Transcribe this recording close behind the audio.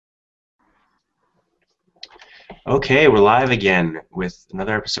Okay, we're live again with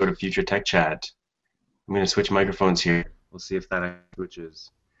another episode of Future Tech Chat. I'm going to switch microphones here. We'll see if that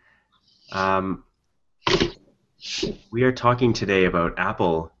switches. Um, we are talking today about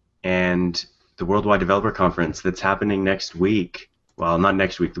Apple and the Worldwide Developer Conference that's happening next week. Well, not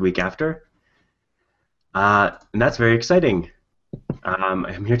next week, the week after. And that's very exciting.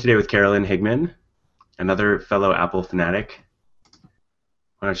 I'm here today with Carolyn Higman, another fellow Apple fanatic.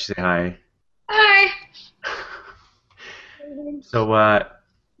 Why don't you say hi? Hi. So, how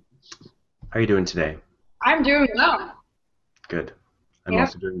are you doing today? I'm doing well. Good. I'm Yeah.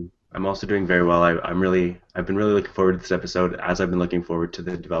 also doing I'm also doing very well. I've been really looking forward to this episode as I've been looking forward to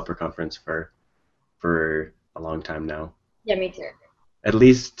the developer conference for a long time now. Yeah, me too. At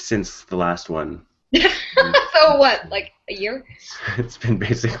least since the last one. So what, like a year? It's been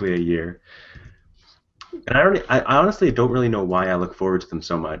basically a year. And I honestly don't really know why I look forward to them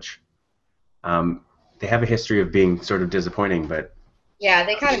so much. They have a history of being sort of disappointing, but Yeah,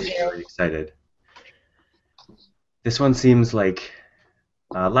 they I'm kind of really, do. really excited. This one seems like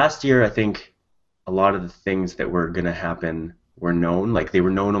last year, I think a lot of the things that were going to happen were known, like they were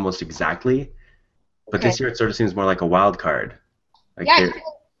known almost exactly. But Okay. this year, it sort of seems more like a wild card. Like Yeah, there,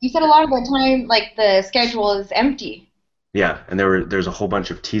 you said a lot of the time, like the schedule is empty. yeah, and there's a whole bunch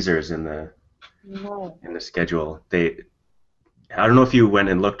of teasers No. in the schedule. I don't know if you went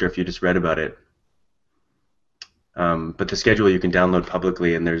and looked or if you just read about it. But the schedule you can download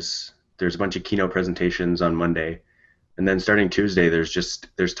publicly, and there's a bunch of keynote presentations on Monday, and then starting Tuesday,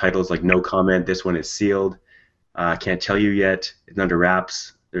 there's titles like no comment. This one is sealed. Can't tell you yet. It's under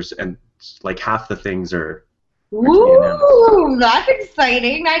wraps. And like half the things are to be announced. Ooh, that's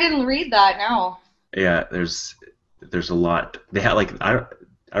exciting. I didn't read that. No. Yeah, there's a lot. They have like I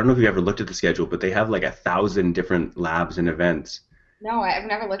don't know if you ever looked at the schedule, but they have like 1,000 different labs and events, No, I've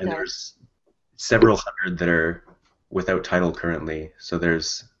never looked and at it. there's several hundred that are without title currently. So there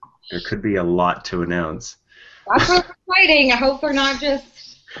could be a lot to announce. That's really exciting. I hope they're not just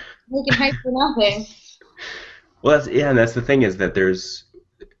making hype for nothing. Well, and that's the thing is that there's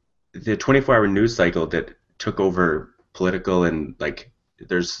the 24-hour news cycle that took over political and like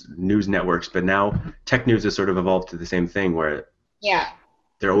there's news networks, but now tech news has sort of evolved to the same thing where Yeah.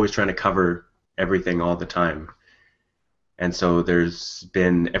 they're always trying to cover everything all the time. And so there's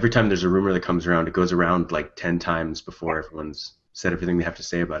been every time there's a rumor that comes around, it goes around like 10 times before everyone's said everything they have to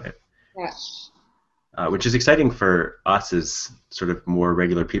say about it, Yeah. which is exciting for us as sort of more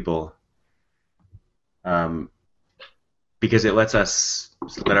regular people, um, because it lets us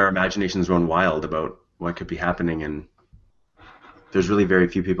let our imaginations run wild about what could be happening. And there's really very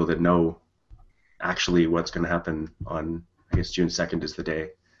few people that know actually what's going to happen on, I guess June 2nd is the day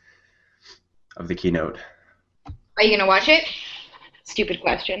of the keynote. Are you gonna watch it? Stupid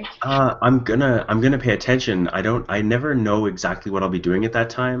question. I'm gonna pay attention. I never know exactly what I'll be doing at that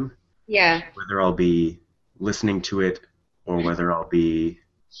time, Yeah. whether I'll be listening to it or whether I'll be.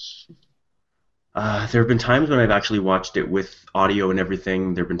 There have been times when I've actually watched it with audio and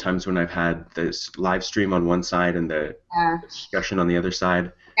everything. There have been times when I've had this live stream on one side and the Yeah. discussion on the other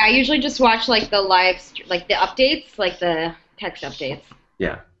side. I usually just watch like the like the updates, like the text updates.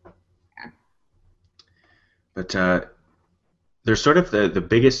 Yeah, but there's sort of the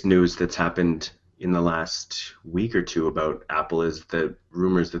biggest news that's happened in the last week or two about Apple is the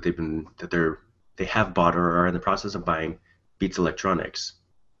rumors that they have bought or are in the process of buying Beats Electronics.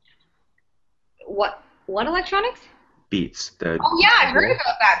 What electronics? Beats, the Oh yeah, I heard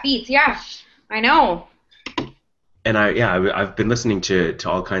about that. Beats, yeah. I know. and I've been listening to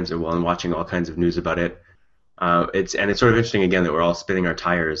all kinds of and watching all kinds of news about it. It's sort of interesting again that we're all spinning our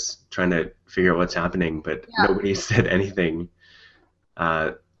tires trying to figure out what's happening, but Yeah. nobody said anything.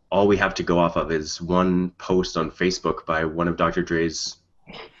 Uh, all we have to go off of is one post on Facebook by one of Dr. Dre's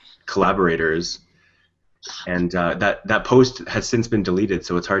collaborators, and that post has since been deleted,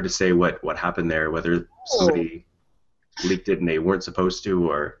 so it's hard to say what happened there, whether Oh. somebody leaked it and they weren't supposed to,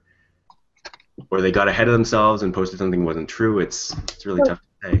 or they got ahead of themselves and posted something that wasn't true. It's really So, tough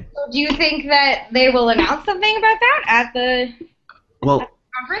to say. so do you think that they will announce something about that at the Well,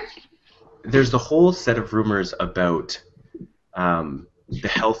 conference? there's the whole set of rumors about the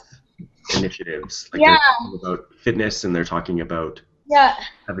health initiatives. Like Yeah, they're talking about fitness and they're talking about yeah.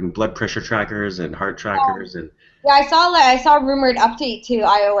 having blood pressure trackers and heart trackers and Yeah, I saw a rumored update to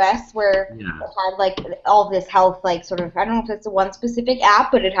iOS where yeah, it had like all this health like sort of I don't know if it's one specific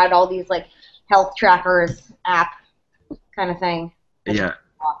app, but it had all these like health trackers app kind of thing. yeah.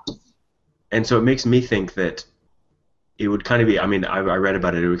 And so it makes me think that it would kind of be. I mean, I read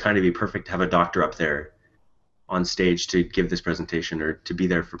about it. It would kind of be perfect to have a doctor up there on stage to give this presentation or to be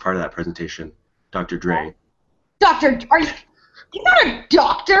there for part of that presentation, Dr. Dre. Doctor, he's not a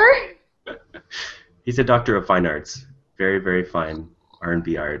doctor. He's a doctor of fine arts. Very, very fine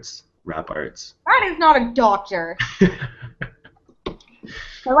R&B arts, rap arts. That is not a doctor.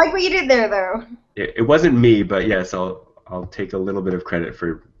 I like what you did there, though. It wasn't me, but yes, I'll take a little bit of credit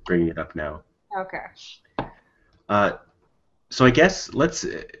for bringing it up now. Okay. So I guess let's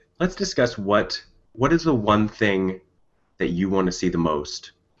discuss what is the one thing that you want to see the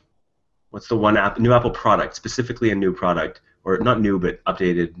most. What's the one new Apple product, specifically a new product, or not new but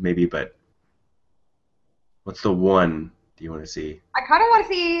updated maybe, but what's the one do you want to see? I kind of want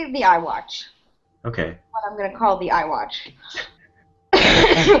to see the iWatch. Okay. What I'm going to call the iWatch.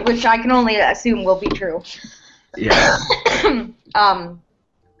 Which I can only assume will be true. Yeah.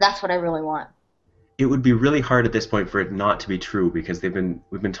 That's what I really want. It would be really hard at this point for it not to be true because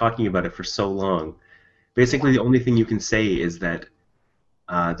we've been talking about it for so long. Basically, the only thing you can say is that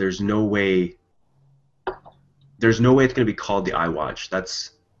there's no way it's going to be called the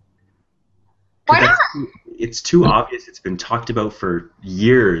iWatch. Why not? It's too obvious. It's been talked about for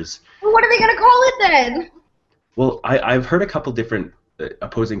years. Well, what are they going to call it then? Well, I've heard a couple different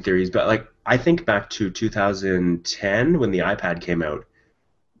opposing theories, but like I think back to 2010 when the iPad came out.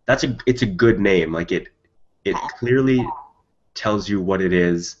 It's a good name. Like it clearly tells you what it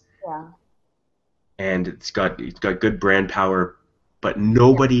is. Yeah. And it's got good brand power, but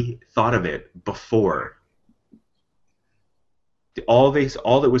nobody thought of it before. All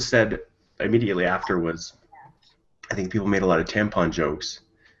that was said immediately after was, I think people made a lot of tampon jokes,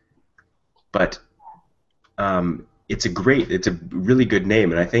 but it's a really good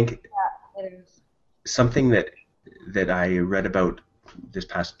name, and I think it is. Something that I read about this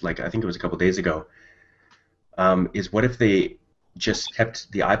past, like I think it was a couple days ago, is what if they just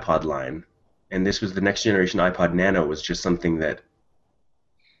kept the iPod line, and this was the next generation iPod Nano was just something that.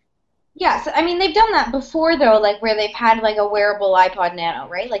 Yes, I mean they've done that before though, like where they've had like a wearable iPod Nano,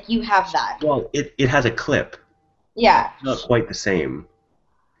 right? Like you have that. Well, it has a clip. Yeah. It's not quite the same.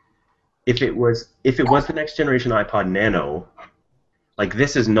 If it was the next generation iPod Nano, like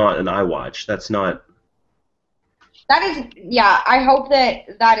this is not an iWatch. That's not. That is, yeah. I hope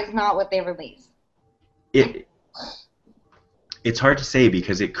that is not what they release. It's hard to say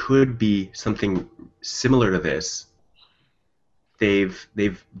because it could be something similar to this. They've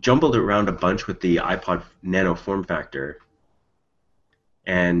jumbled around a bunch with the iPod Nano form factor,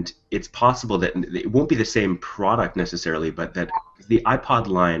 and it's possible that it won't be the same product necessarily, but that the iPod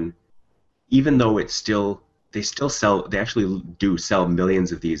line, even though they actually do sell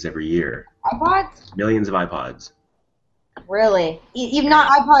millions of these every year. iPods? Millions of iPods. Really? Even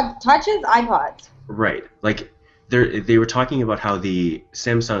not iPod Touches? iPods. Right. Like they were talking about how the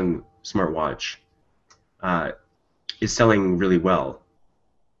Samsung smartwatch is selling really well,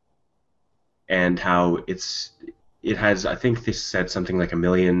 and how it has, I think they said something like 1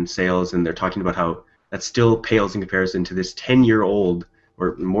 million sales, and they're talking about how that still pales in comparison to this 10-year-old,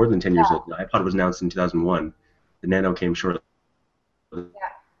 or more than 10 years old. The iPod was announced in 2001. The Nano came shortly. Yeah.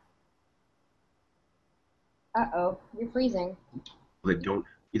 Uh-oh, you're freezing. They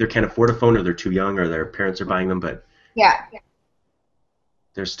either can't afford a phone, or they're too young, or their parents are buying them, but yeah.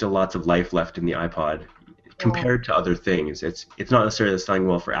 There's still lots of life left in the iPod compared to other things. It's not necessarily selling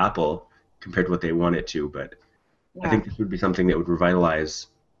well for Apple compared to what they want it to, but I think this would be something that would revitalize.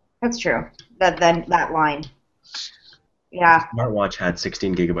 That's true. That line. Yeah. The smartwatch had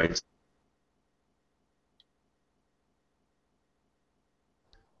 16 gigabytes.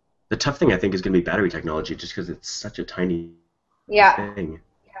 The tough thing, I think, is going to be battery technology, just because it's such a tiny thing.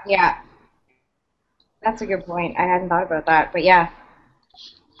 Yeah. That's a good point. I hadn't thought about that, but yeah.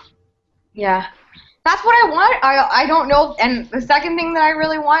 Yeah. That's what I want. I don't know. And the second thing that I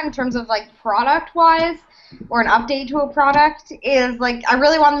really want in terms of like product-wise or an update to a product is like I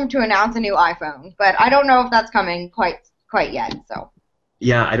really want them to announce a new iPhone, but I don't know if that's coming quite yet. So.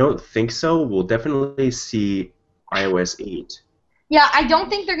 Yeah, I don't think so. We'll definitely see iOS 8. Yeah, I don't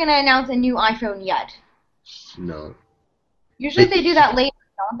think they're going to announce a new iPhone yet. No. Usually they do that later,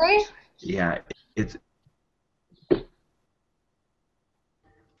 don't they? Yeah,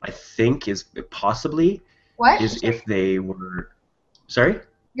 I think is possibly what? Is if they were. Sorry?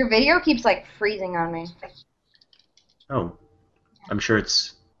 Your video keeps like freezing on me. Oh, I'm sure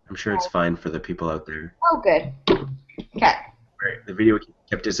it's fine for the people out there. Oh, good. Okay. Right. The video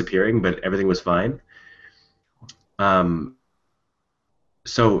kept disappearing, but everything was fine.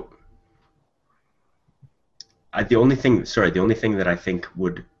 So the only thing that I think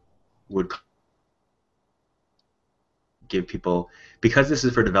would give people, because this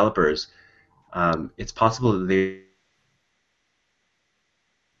is for developers, it's possible that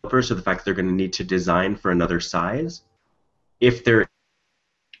developers to the fact that they're going to need to design for another size if they're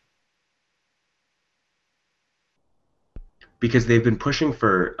because they've been pushing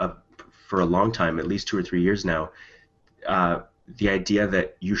for a long time, at least 2 or 3 years now, the idea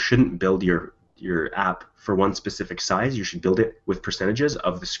that you shouldn't build your app for one specific size. You should build it with percentages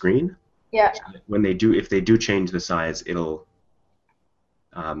of the screen. Yeah. When they do, if they do change the size, it'll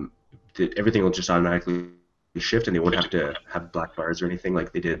everything will just automatically shift, and they won't have to have black bars or anything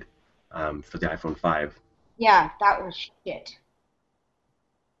like they did for the iPhone 5. Yeah, that was shit.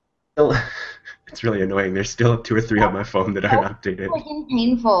 Still, it's really annoying. There's still 2 or 3 on my phone that aren't updated. It's fucking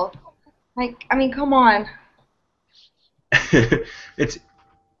painful. Like, I mean, come on. It's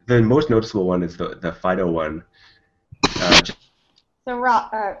the most noticeable one is the Fido one. So,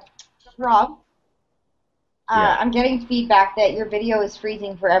 Rob, Yeah. I'm getting feedback that your video is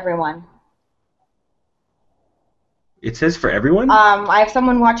freezing for everyone. It says for everyone? I have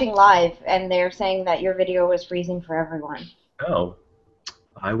someone watching live, and they're saying that your video is freezing for everyone. Oh.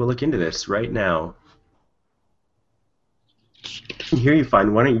 I will look into this right now. I can hear you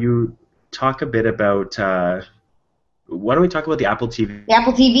fine. Why don't you talk a bit about... why don't we talk about the Apple TV? The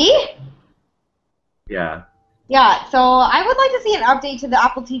Apple TV? Yeah. Yeah, so I would like to see an update to the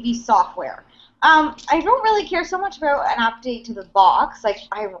Apple TV software. I don't really care so much about an update to the box. Like,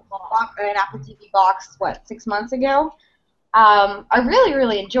 I bought an Apple TV box, 6 months ago? I really,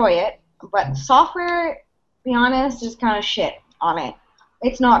 really enjoy it, but software, to be honest, is kind of shit on it.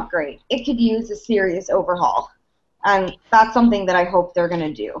 It's not great. It could use a serious overhaul, and that's something that I hope they're going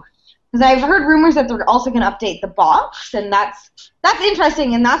to do. Because I've heard rumors that they're also going to update the box, and that's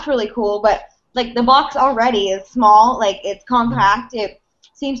interesting, and that's really cool, but like the box already is small, like it's compact, it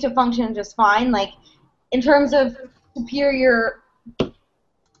seems to function just fine. Like in terms of superior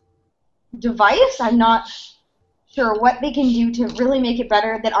device, I'm not sure what they can do to really make it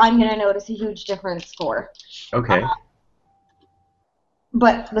better that I'm going to notice a huge difference for. Okay.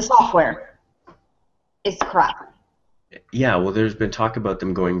 But the software is crap. Yeah, well, there's been talk about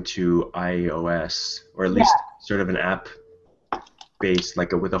them going to iOS, or at least sort of an app base,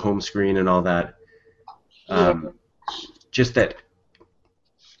 like with a home screen and all that. Just that,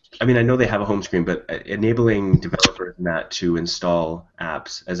 I mean, I know they have a home screen, but enabling developers and that to install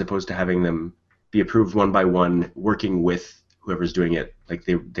apps as opposed to having them be approved one by one, working with whoever's doing it. Like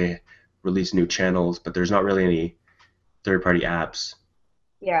they release new channels, but there's not really any third-party apps.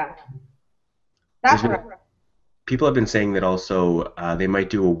 Yeah. That's right. People have been saying that also they might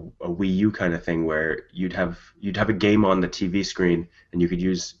do a Wii U kind of thing where you'd have a game on the TV screen and you could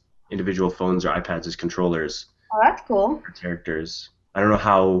use individual phones or iPads as controllers. Oh, that's cool. For characters. I don't know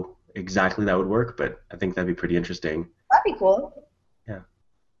how exactly that would work, but I think that'd be pretty interesting. That'd be cool. Yeah.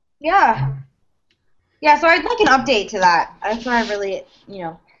 Yeah. Yeah, so I'd like an update to that. That's what I really,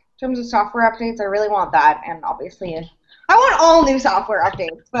 in terms of software updates, I really want that. And obviously, I want all new software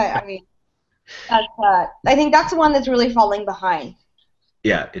updates, but I mean, I think that's the one that's really falling behind.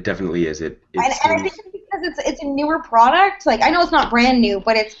 Yeah, it definitely is. And I think it's because it's a newer product. Like, I know it's not brand new,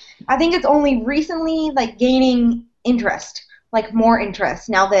 but I think it's only recently like gaining interest, like more interest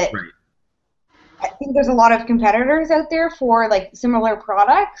now that right. I think there's a lot of competitors out there for like similar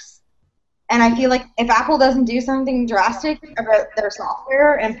products. And I feel like if Apple doesn't do something drastic about their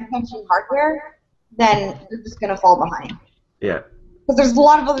software and potentially hardware, then they're just going to fall behind. Yeah. Because there's a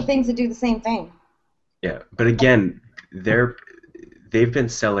lot of other things that do the same thing. Yeah, but again, they've been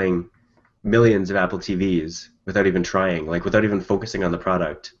selling millions of Apple TVs without even trying, like without even focusing on the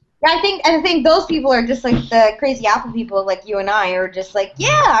product. Yeah, I think those people are just like the crazy Apple people, like you and I, are just like,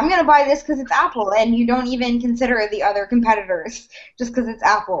 yeah, I'm gonna buy this because it's Apple, and you don't even consider the other competitors just because it's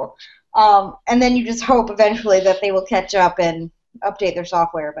Apple. And then you just hope eventually that they will catch up and update their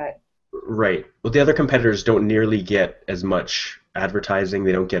software, but. Right. Well, the other competitors don't nearly get as much advertising.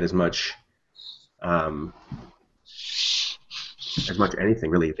 They don't get as much anything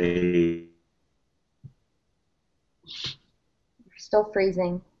really. You're still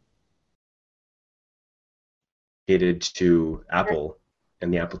freezing. To Apple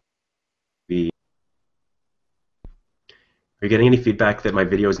and the Apple TV. Are you getting any feedback that my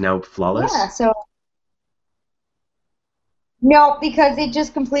video is now flawless? Yeah. So. No, because it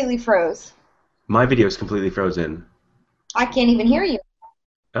just completely froze. My video is completely frozen. I can't even hear you.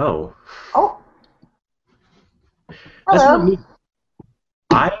 Oh. Oh. That's Hello. not me.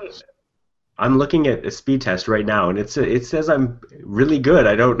 I'm looking at a speed test right now, and it says I'm really good.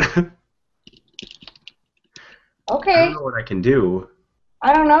 I don't. Okay. I don't know what I can do.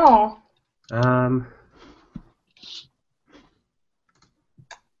 I don't know.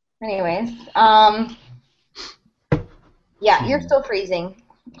 Anyways, yeah, you're still freezing.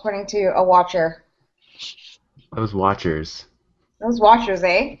 according to a watcher. Those watchers. Those watchers,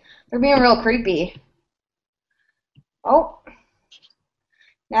 eh? They're being real creepy. Oh,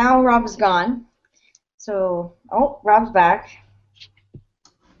 now Rob's gone. So, oh, Rob's back.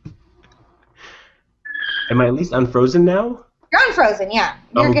 Am I at least unfrozen now? You're unfrozen, yeah.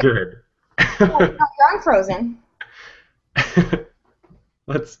 You're Oh, good. good. You're unfrozen.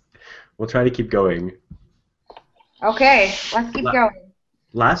 We'll try to keep going. Okay, let's keep going.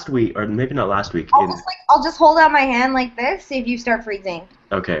 Last week, or maybe not last week. I'll just hold out my hand like this, see if you start freezing.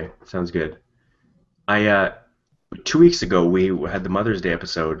 Okay, sounds good. 2 weeks ago we had the Mother's Day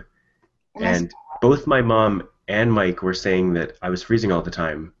episode, and both my mom and Mike were saying that I was freezing all the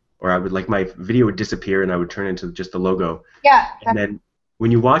time, or I would my video would disappear and I would turn into just the logo. Yeah. And then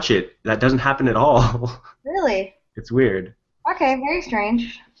when you watch it, that doesn't happen at all. Really? It's weird. Okay, very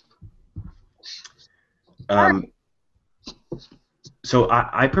strange. So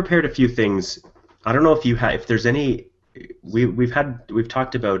I prepared a few things. I don't know if there's any. We've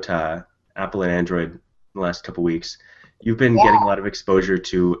talked about Apple and Android in the last couple weeks. You've been getting a lot of exposure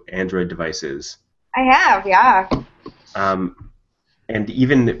to Android devices. I have, yeah. And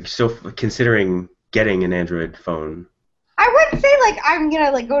even so, considering getting an Android phone. I wouldn't say I'm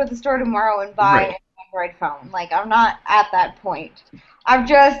gonna go to the store tomorrow and buy an Android phone. I'm not at that point. I've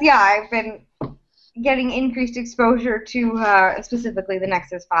been getting increased exposure to specifically the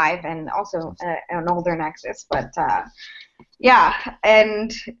Nexus 5 and also an older Nexus, but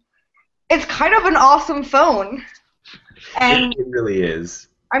and it's kind of an awesome phone. And it really is.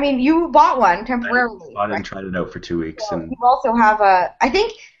 I mean, you bought one temporarily. I bought it and tried it out for 2 weeks. So and you also have I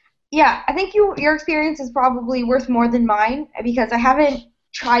think your experience is probably worth more than mine because I haven't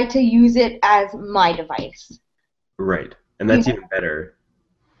tried to use it as my device. Right, and that's even better.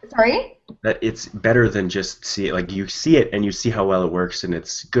 Sorry? That it's better than just see it. You see it and you see how well it works and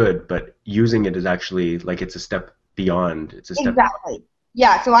it's good, but using it is actually it's a step beyond. It's a step exactly. Beyond.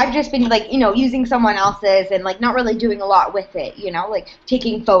 Yeah, so I've just been using someone else's and not really doing a lot with it,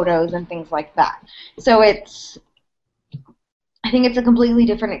 taking photos and things like that. So I think it's a completely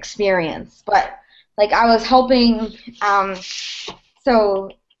different experience. But I was helping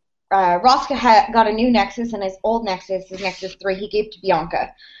Roska got a new Nexus, and his old Nexus, his Nexus 3, he gave to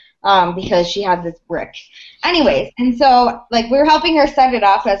Bianca because she had this brick. Anyways, and so we were helping her set it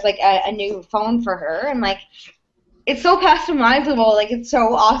up as a new phone for her, and it's so customizable. It's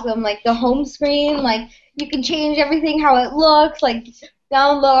so awesome. The home screen, you can change everything how it looks.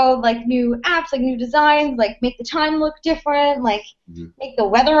 Download new apps, new designs. Make the time look different. Make the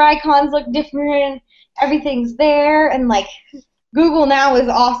weather icons look different. Everything's there, and Google Now is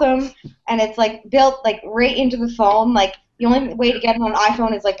awesome, and it's built right into the phone. The only way to get it on an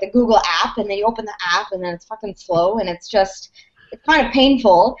iPhone is the Google app, and then you open the app, and then it's fucking slow, and it's kind of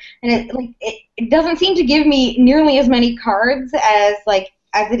painful, and it doesn't seem to give me nearly as many cards as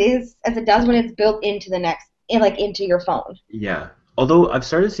it does when it's built into into your phone. Yeah. Although I've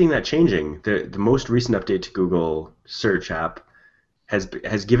started seeing that changing. The most recent update to Google Search app has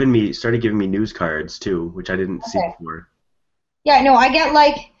started giving me news cards too, which I didn't see before. Yeah, no, I get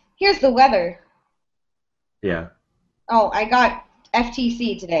here's the weather. Yeah. Oh, I got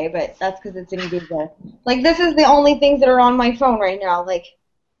FTC today, but that's because it's in Google. This is the only things that are on my phone right now.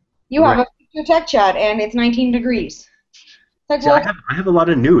 You have a Future Tech Chat, and it's 19 degrees. See, I have a lot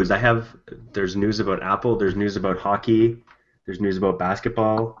of news. There's news about Apple. There's news about hockey. There's news about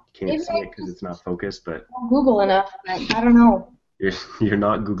basketball. Can't see it because it's not focused, but Google enough. I don't know. You're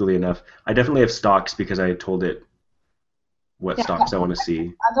not googly enough. I definitely have stocks because I told it what stocks I want to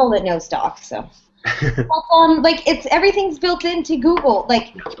see. I told it no stocks, so. But, everything's built into Google. And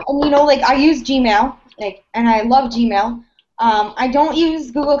I use Gmail, and I love Gmail. I don't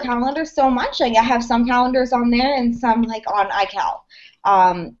use Google Calendar so much. I have some calendars on there and some on iCal.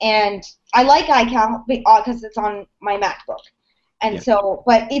 And I like iCal because it's on my MacBook. And so,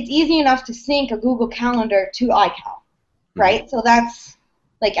 but it's easy enough to sync a Google Calendar to iCal, right? So that's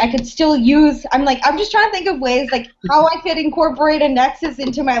I could still use. I'm just trying to think of ways how I could incorporate a Nexus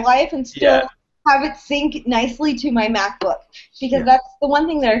into my life and still have it sync nicely to my MacBook, because that's the one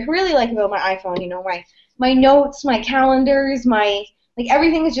thing that I really like about my iPhone. My notes, my calendars, my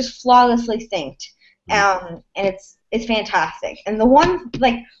everything is just flawlessly synced, and it's fantastic. And the one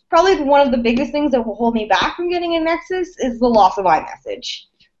probably one of the biggest things that will hold me back from getting a Nexus is the loss of iMessage.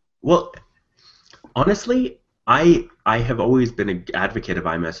 Well, honestly, I have always been an advocate of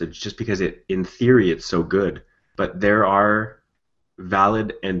iMessage just because in theory it's so good, but there are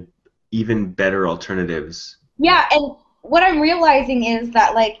valid and even better alternatives. Yeah, and what I'm realizing is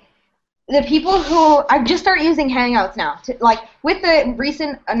that the people who I've just started using Hangouts now. Like with the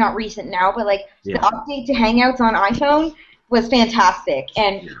recent, not recent now, but like the update to Hangouts on iPhone was fantastic.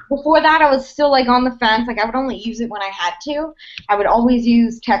 And before that, I was still like on the fence. Like I would only use it when I had to. I would always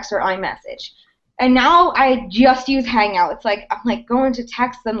use text or iMessage. And now I just use Hangouts. Like I'm like going to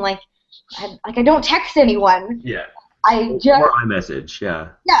text them like I don't text anyone. Yeah. I just or iMessage. Yeah.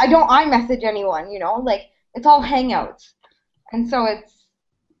 Yeah, I don't iMessage anyone. You know, like it's all Hangouts, and so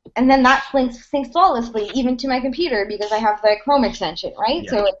and then that syncs flawlessly even to my computer because I have the Chrome extension, right? Yeah.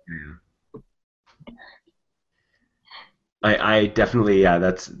 So I definitely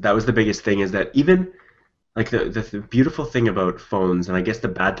that was the biggest thing is that even like the beautiful thing about phones, and I guess the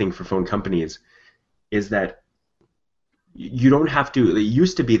bad thing for phone companies is that you don't have to. It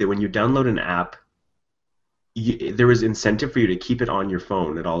used to be that when you download an app, there was incentive for you to keep it on your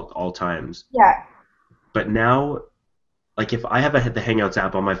phone at all times. Yeah. But now, like if I have the Hangouts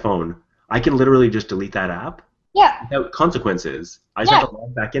app on my phone, I can literally just delete that app. Yeah. Without consequences. I just have to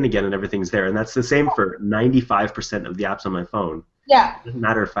log back in again and everything's there. And that's the same for 95% of the apps on my phone. Yeah. It doesn't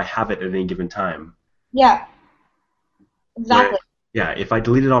matter if I have it at any given time. Yeah. Exactly. If I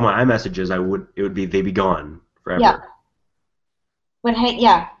deleted all my iMessages, they'd be gone forever. Yeah. But hey,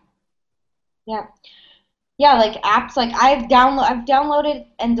 yeah, like apps, like I've downloaded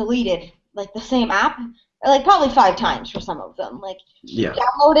and deleted like the same app, like probably 5 times for some of them. Like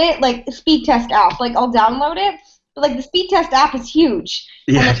download it, like the speed test app, like I'll download it, but like the speed test app is huge.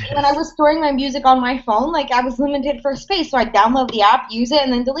 Yeah. And like, when I was storing my music on my phone, like I was limited for space, so I download the app, use it,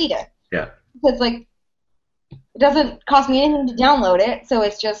 and then delete it. Yeah. Because like it doesn't cost me anything to download it, so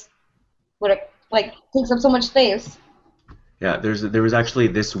it's just takes up so much space. Yeah, there was actually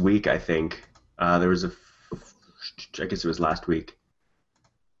this week, I think, there was I guess it was last week.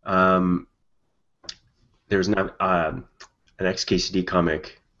 There was an XKCD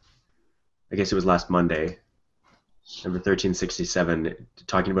comic, I guess it was last Monday, number 1367,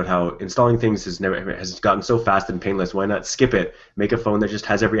 talking about how installing things has gotten so fast and painless. Why not skip it? Make a phone that just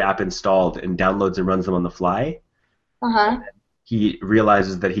has every app installed and downloads and runs them on the fly. He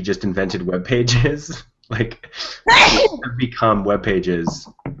realizes that he just invented web pages. Like, have become web pages.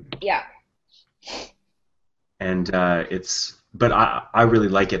 Yeah. And but I really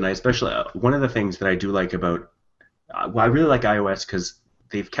like it, and I especially one of the things that I do like about, I really like iOS because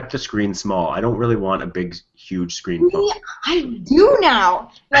they've kept the screen small. I don't really want a big, huge screen phone. I do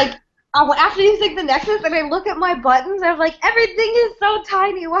now. Like after using the Nexus, and I look at my buttons, I'm like, everything is so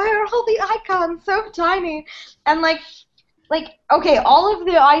tiny. Why are all the icons so tiny? And like okay, all of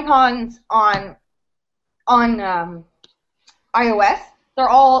the icons on iOS, they're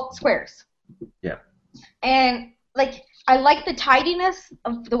all squares. Yeah. And like I like the tidiness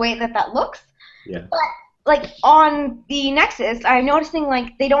of the way that looks. Yeah. But like on the Nexus, I'm noticing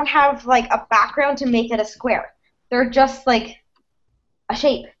like they don't have like a background to make it a square. They're just like a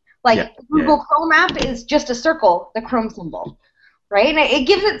shape. Like Google Chrome app is just a circle, the Chrome symbol, right? And it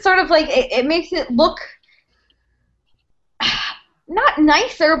gives it sort of like it makes it look not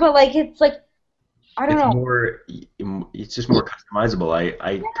nicer, but like it's like I don't know. It's just more customizable. I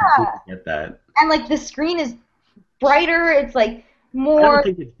completely get that. And like the screen is brighter. It's like more. I don't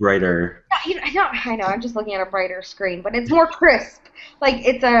think it's brighter. I know. I'm just looking at a brighter screen, but it's more crisp. Like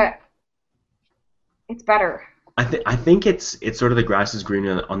it's better. I think it's sort of the grass is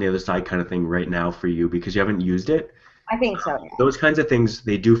greener on the other side kind of thing right now for you because you haven't used it. I think so. Those kinds of things,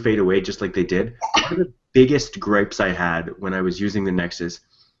 they do fade away just like they did. One of the biggest gripes I had when I was using the Nexus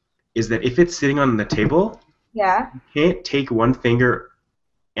is that if it's sitting on the table, you can't take one finger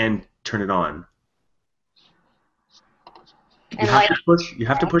and turn it on. You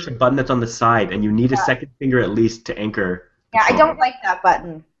have to push a button that's on the side, and you need a second finger at least to anchor. Yeah, I don't like that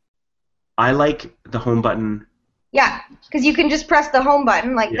button. I like the home button. Yeah, because you can just press the home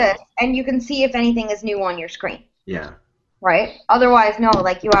button like this, and you can see if anything is new on your screen. Yeah. Right? Otherwise, no,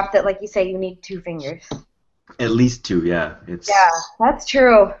 like you have to, like you say, you need 2 fingers. At least 2, yeah. Yeah, that's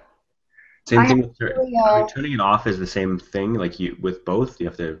true. Same thing with turning it off is the same thing. Like with both, you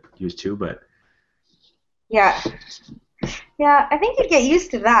have to use 2, but. Yeah. Yeah, I think you'd get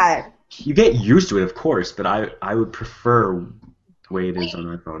used to that. You get used to it, of course, but I would prefer the way it is on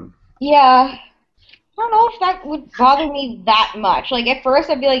iPhone. Yeah. I don't know if that would bother me that much. Like, at first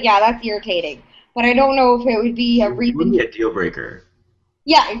I'd be like, yeah, that's irritating. But I don't know if it would be a reason. It wouldn't be a deal breaker.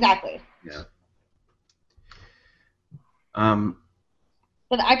 Yeah, exactly. Yeah.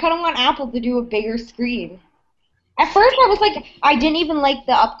 But I kind of want Apple to do a bigger screen. At first I was like, I didn't even like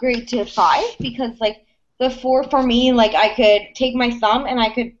the upgrade to 5 because, like, the 4 for me, like, I could take my thumb and I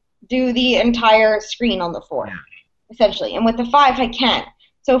could do the entire screen on the 4, essentially. And with the 5, I can't.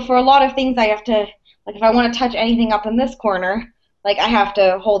 So for a lot of things, I have to, like, if I want to touch anything up in this corner, like, I have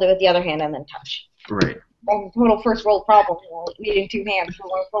to hold it with the other hand and then touch. Right. That's a total first world problem, needing two hands for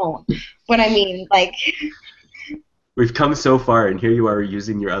one phone. But I mean, like, We've come so far, and here you are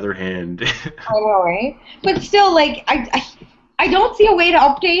using your other hand. I know, right? But still, like, I don't see a way to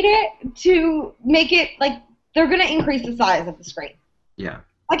update it to make it, like, they're going to increase the size of the screen. Yeah.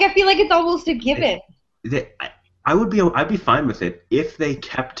 Like, I feel like it's almost a given. I'd be fine with it if they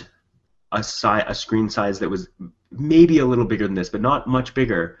kept a screen size that was maybe a little bigger than this, but not much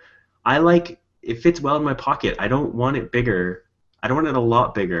bigger. It fits well in my pocket. I don't want it bigger. I don't want it a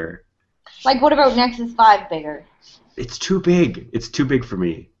lot bigger. Like, what about Nexus 5 bigger? It's too big. It's too big for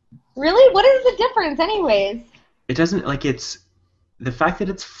me. Really? What is the difference anyways? It doesn't, like, it's the fact that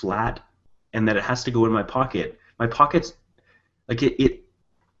it's flat and that it has to go in my pocket. My pocket's like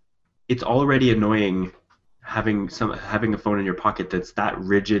it's already annoying having a phone in your pocket that's that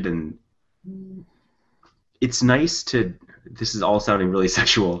rigid, and it's nice to, this is all sounding really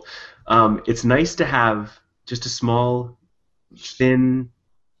sexual. It's nice to have just a small thin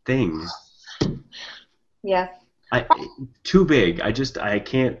thing. Yes. Too big. I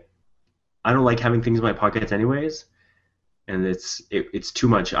can't. I don't like having things in my pockets anyways, and it's too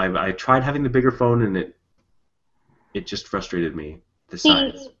much. I tried having the bigger phone, and it just frustrated me. The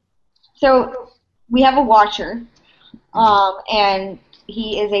size. So we have a watcher, and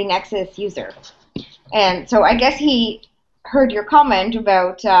he is a Nexus user, and so I guess he heard your comment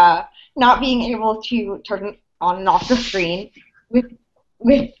about not being able to turn on and off the screen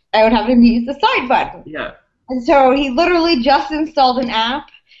without having to use the side button. Yeah. And so he literally just installed an app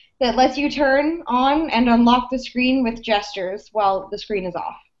that lets you turn on and unlock the screen with gestures while the screen is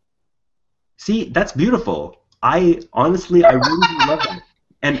off. See, that's beautiful. I really love that.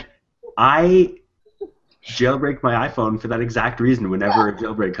 And I jailbreak my iPhone for that exact reason whenever a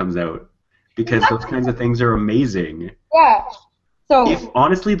jailbreak comes out, because those kinds of things are amazing. Yeah. So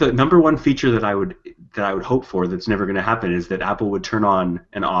Honestly, the number one feature that I would hope for that's never going to happen is that Apple would turn on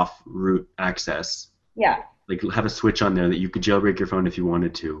and off root access. Yeah. Like, have a switch on there that you could jailbreak your phone if you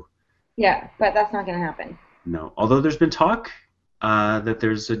wanted to. Yeah, but that's not going to happen. No. Although there's been talk that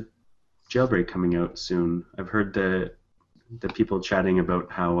there's a jailbreak coming out soon. I've heard the people chatting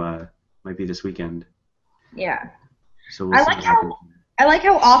about how might be this weekend. Yeah. So we'll see what happens. I like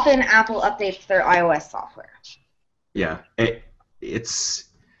how often Apple updates their iOS software. Yeah.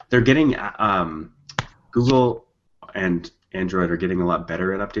 They're getting Google and Android are getting a lot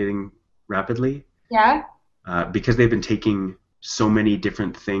better at updating rapidly. Yeah. Because they've been taking so many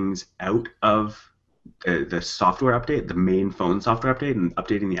different things out of the software update, the main phone software update, and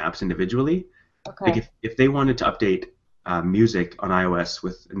updating the apps individually. Okay. Like if they wanted to update music on iOS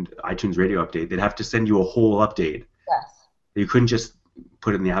with an iTunes Radio update, they'd have to send you a whole update. Yes. You couldn't just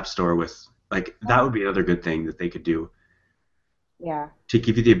put it in the App Store with, like, that would be another good thing that they could do. Yeah. To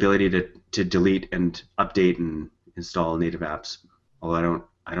give you the ability to delete and update and install native apps. Although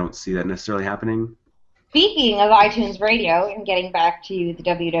I don't see that necessarily happening. Speaking of iTunes Radio and getting back to the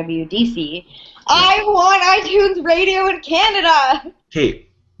WWDC, I want iTunes Radio in Canada. Okay.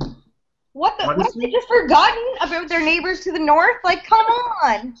 What they just forgotten about their neighbors to the north? Like, come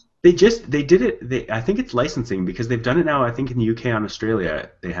on. They did it. I think it's licensing, because they've done it now. I think in the UK and Australia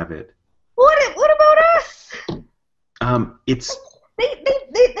they have it. What about us? It's they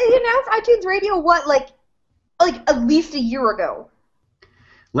announced iTunes Radio like at least a year ago.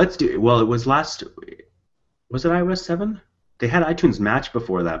 Let's do it. Well, it was was it iOS 7? They had iTunes Match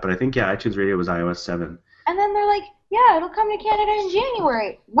before that, but I think, yeah, iTunes Radio was iOS 7. And then they're like, yeah, it'll come to Canada in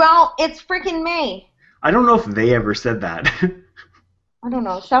January. Well, it's freaking May. I don't know if they ever said that. I don't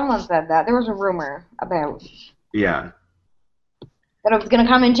know. Someone said that. There was a rumor about Yeah. that it was going to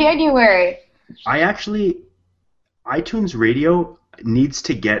come in January. iTunes Radio needs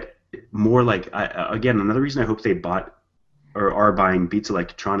to get more like, again, another reason I hope they bought or are buying Beats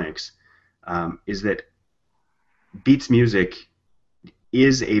Electronics is that Beats Music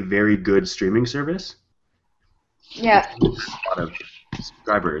is a very good streaming service. Yeah. A lot of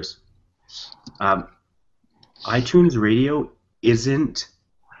subscribers. iTunes Radio isn't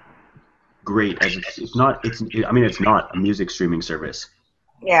great as it's not a music streaming service.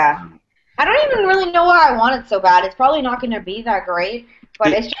 Yeah. I don't even really know why I want it so bad. It's probably not going to be that great,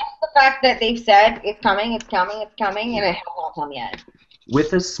 but it's just the fact that they've said it's coming, and it has not come yet.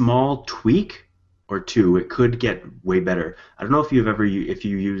 With a small tweak or two, it could get way better. I don't know if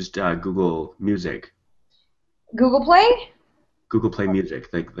you used Google Music. Google Play? Google Play Music,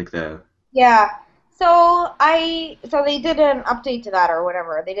 like the. Yeah. So they did an update to that or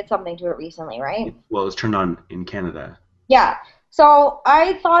whatever. They did something to it recently, right? Well, it was turned on in Canada. Yeah. So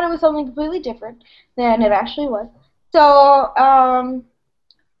I thought it was something completely different than it actually was. So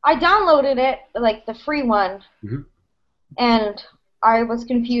I downloaded it, like the free one, Hmm. and I was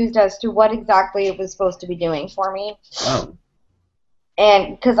confused as to what exactly it was supposed to be doing for me. Oh,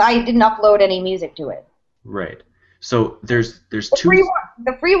 And because I didn't upload any music to it. right. So there's The two. free one,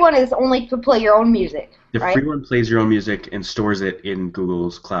 the free one is only to play your own music, The right? free one plays your own music and stores it in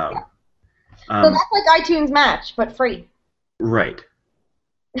Google's cloud. So Um, that's like iTunes Match, but free. right.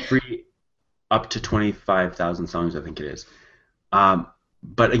 Free up to 25,000 songs, I think it is.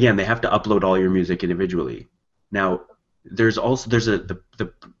 But again, they have to upload all your music individually. Now, there's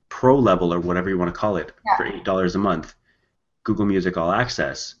the pro level or whatever you want to call it Yeah, for $8 a month, Google Music All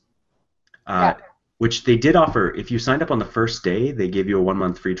Access, uh, yeah, which they did offer. If you signed up on the first day, they gave you a 1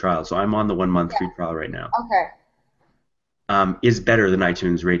 month free trial. So I'm on the 1 month free yeah. trial right now. Okay, Is better than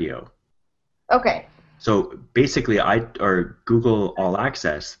iTunes Radio. okay. So basically, Google All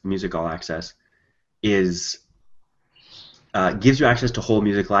Access, Music All Access, is gives you access to whole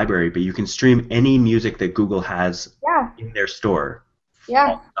music library, but you can stream any music that Google has Yeah, in their store yeah,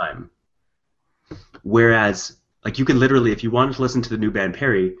 all the time. Whereas, like, you could literally, if you wanted to listen to the new band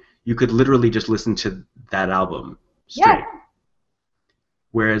Perry, you could literally just listen to that album straight. yeah.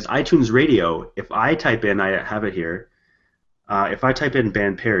 Whereas iTunes Radio, if I type in, I have it here, if I type in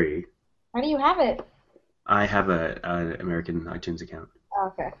band Perry, How do you have it? I have an American iTunes account.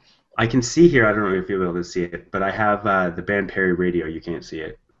 Okay. I can see here, I don't know if you'll be able to see it, but I have the band Perry Radio. You can't see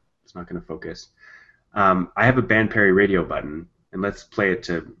it. It's not going to focus. I have a band Perry Radio button, and let's play it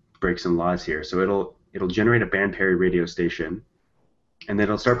to break some laws here. So it'll generate a band Perry radio station, and then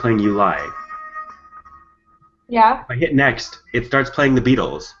it'll start playing You Lie. Yeah. If I hit next, it starts playing the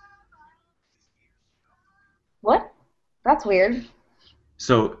Beatles. What? That's weird.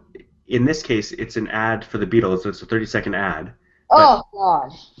 So in this case, it's an ad for the Beatles, so it's a 30-second ad. Oh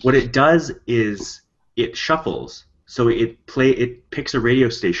God. What it does is it shuffles. So it picks a radio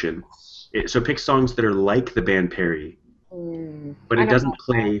station. So it picks songs that are like the band Perry, but I it don't doesn't know.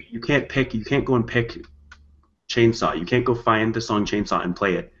 play. You can't go and pick Chainsaw. You can't go find the song Chainsaw and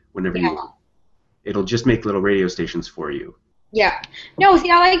play it whenever you Yeah. want. It'll just make little radio stations for you. Yeah. No, see,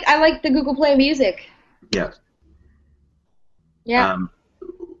 I like the Google Play Music. Yeah. Yeah. Um,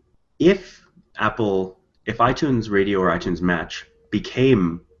 if iTunes Radio or iTunes Match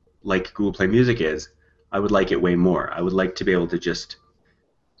became like Google Play Music is, I would like it way more. I would like to be able to just,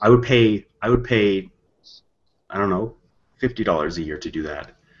 I would pay, I don't know, $50 a year to do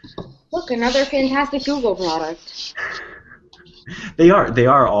that. Look, another fantastic Google product. They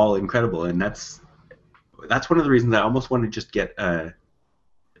are all incredible, and that's one of the reasons I almost want to just get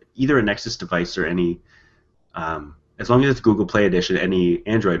either a Nexus device or any, as long as it's Google Play Edition, any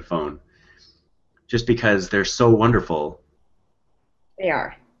Android phone, just because they're so wonderful. They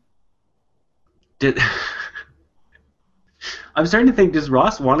are. I'm starting to think, does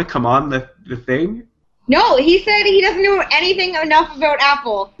Ross want to come on the thing? No, he said he doesn't know anything enough about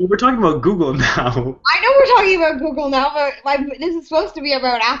Apple. Well, we're talking about Google now. I know we're talking about Google now, but this is supposed to be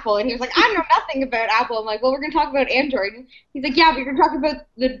about Apple. And he was like, I know nothing about Apple. I'm like, well, we're going to talk about Android. And he's like, yeah, but you're going to talk about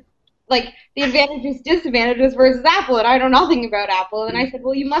the advantages, disadvantages versus Apple, and I know nothing about Apple. And I said,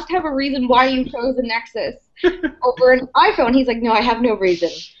 well, you must have a reason why you chose a Nexus over an iPhone. He's like, no, I have no reason.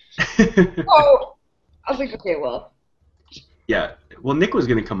 So I was like, okay, well. Yeah. Well, Nick was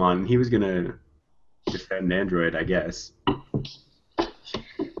going to come on, and he was going to defend Android, I guess.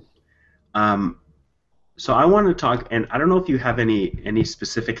 So I want to talk, and I don't know if you have any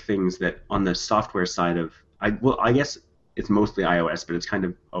specific things that on the software side of, I guess it's mostly iOS, but it's kind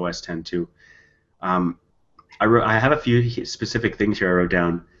of OS 10 too. I have a few specific things here I wrote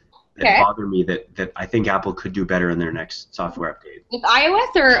down that bother me that I think Apple could do better in their next software update. With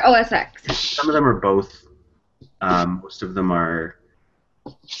iOS or OS X? Some of them are both. Most of them are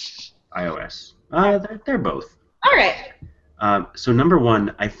iOS. They're both. All right. So number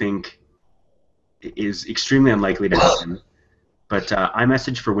one, I think, is extremely unlikely to happen, but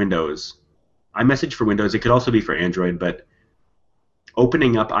iMessage for Windows. iMessage for Windows, it could also be for Android, but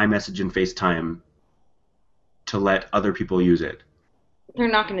opening up iMessage and FaceTime to let other people use it. They're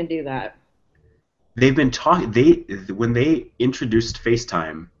not going to do that. They've been talking. When they introduced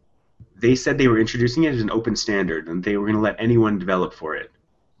FaceTime, they said they were introducing it as an open standard, and they were going to let anyone develop for it.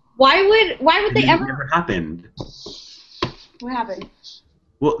 Why would they It ever? never happened. What happened?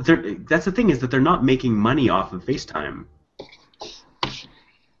 Well, that's the thing, is that they're not making money off of FaceTime.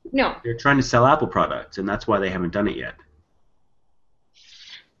 No. They're trying to sell Apple products, and that's why they haven't done it yet.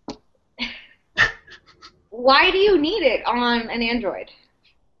 Why do you need it on an Android?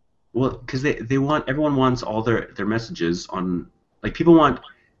 Well, because everyone wants all their messages on Like people want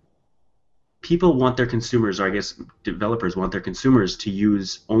their consumers, or I guess developers want their consumers to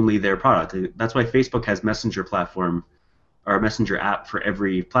use only their product. That's why Facebook has Messenger platform or a Messenger app for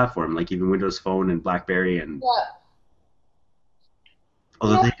every platform, like even Windows Phone and BlackBerry and. Yeah.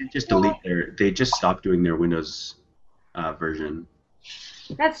 Although Yeah. they just stopped doing their Windows version.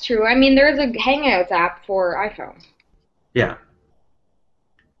 That's true. I mean, there's a Hangouts app for iPhone. Yeah.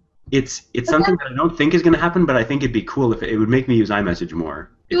 It's something that I don't think is going to happen, but I think it'd be cool if it would make me use iMessage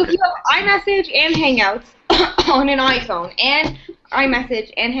more. So if you have iMessage and Hangouts on an iPhone and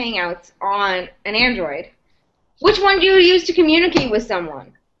iMessage and Hangouts on an Android, which one do you use to communicate with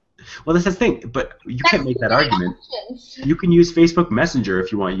someone? Well, that's the thing, but you can't make that argument. You can use Facebook Messenger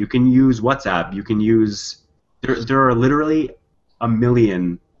if you want. You can use WhatsApp. You can use there are literally a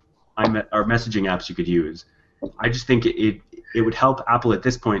million or messaging apps you could use. I just think it would help Apple at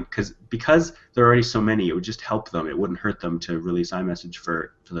this point because there are already so many. It would just help them. It wouldn't hurt them to release iMessage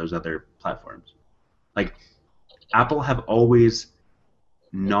for those other platforms. Like Apple have always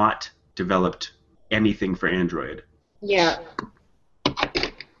not developed anything for Android. Yeah.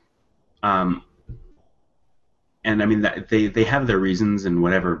 And I mean that they have their reasons and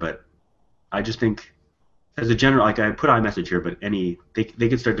whatever, but I just think as a general, like I put iMessage here, but they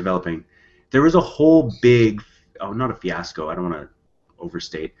could start developing. There was a whole big, not a fiasco. I don't want to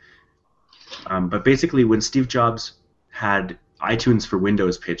overstate, but basically when Steve Jobs had iTunes for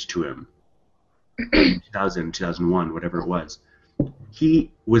Windows pitched to him in 2000, 2001, whatever it was,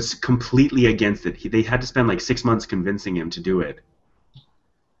 he was completely against it. They had to spend like 6 months convincing him to do it.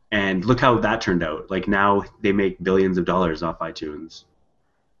 And look how that turned out. Like now they make billions of dollars off iTunes,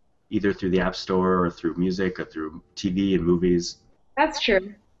 either through the App Store or through music or through TV and movies. That's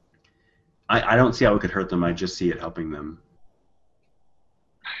true. I don't see how it could hurt them. I just see it helping them.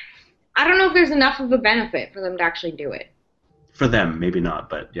 I don't know if there's enough of a benefit for them to actually do it. For them, maybe not,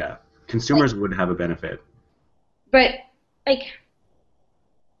 but yeah. Consumers would have a benefit. But, like,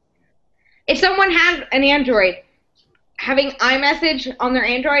 if someone has an Android, having iMessage on their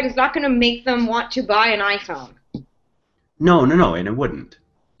Android is not going to make them want to buy an iPhone. No, and it wouldn't.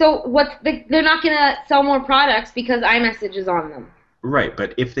 So they're not going to sell more products because iMessage is on them. Right,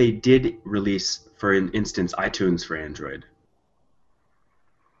 but if they did release, for instance, iTunes for Android,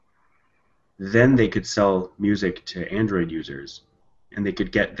 then they could sell music to Android users, and they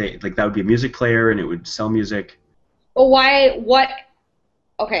could that would be a music player, and it would sell music. Well,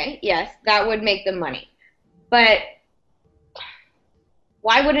 okay, yes, that would make them money. But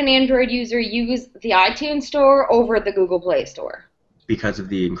why would an Android user use the iTunes Store over the Google Play Store? Because of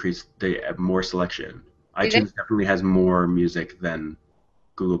the more selection. iTunes definitely has more music than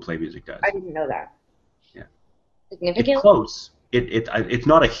Google Play Music does. I didn't know that. Yeah. Significantly? It's close. It's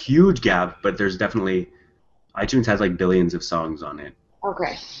not a huge gap, but there's definitely iTunes has like billions of songs on it.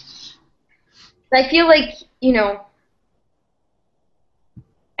 Okay. I feel like, yeah.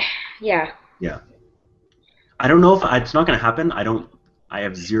 Yeah. I don't know if it's not going to happen. I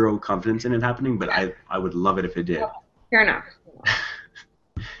have zero confidence in it happening, but I would love it if it did. Fair enough.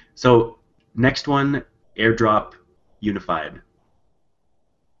 So next one, AirDrop Unified.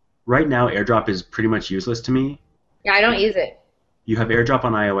 Right now, AirDrop is pretty much useless to me. Yeah, I don't use it. You have AirDrop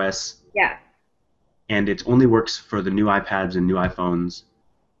on iOS. Yeah. And it only works for the new iPads and new iPhones.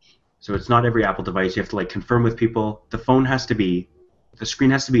 So it's not every Apple device. You have to confirm with people. The screen has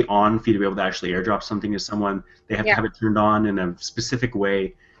to be on for you to be able to actually AirDrop something to someone. They have to have it turned on in a specific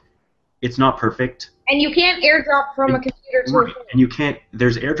way. It's not perfect. And you can't AirDrop from a computer to a phone. And you can't.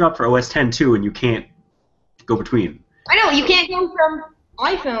 There's AirDrop for OS X too, and you can't go between. I know you can't go from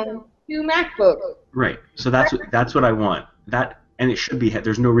iPhone to MacBook. Right. So that's what I want. And it should be.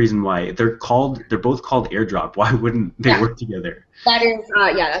 There's no reason why they're both called AirDrop. Why wouldn't they work together? That is.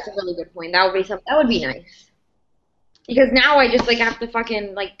 That's a really good point. That would be nice. Because now I just have to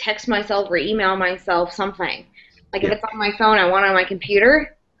fucking text myself or email myself something. If it's on my phone, I want it on my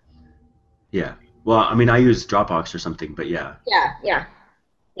computer. Yeah. Well, I mean, I use Dropbox or something, but yeah. Yeah.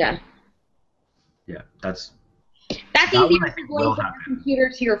 Yeah. That's easier to go from your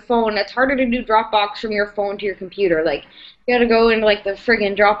computer to your phone. It's harder to do Dropbox from your phone to your computer. You gotta go into the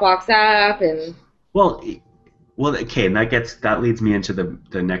friggin' Dropbox app and. Well, okay, and that leads me into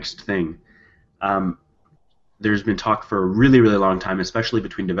the next thing. There's been talk for a really, really long time, especially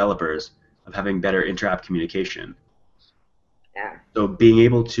between developers, of having better inter-app communication. Yeah. So being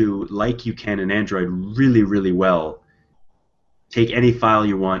able to, like you can in Android, really, really well, take any file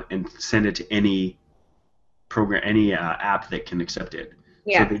you want and send it to any program, any app that can accept it.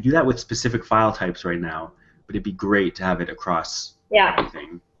 Yeah. So they do that with specific file types right now, but it'd be great to have it across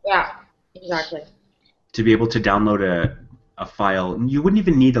everything. Yeah, exactly. To be able to download a file. You wouldn't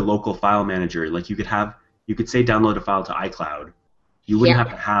even need a local file manager. Like you could say download a file to iCloud. You wouldn't have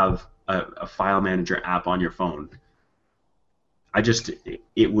to have a file manager app on your phone.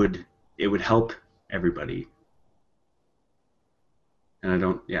 It would help everybody. And I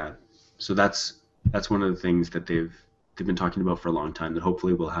don't, yeah. So that's one of the things that they've been talking about for a long time that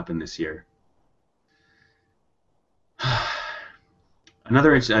hopefully will happen this year.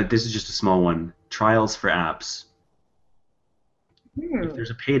 Another, this is just a small one. Trials for apps. If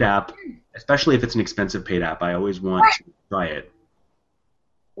there's a paid app, especially if it's an expensive paid app, I always want to try it.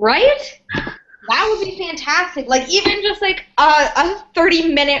 Right? That would be fantastic. Like even just like a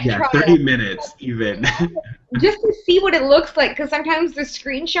 30-minute trial. 30 minutes even. Just to see what it looks like, because sometimes the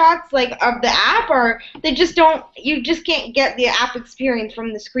screenshots like of the app they just don't. You just can't get the app experience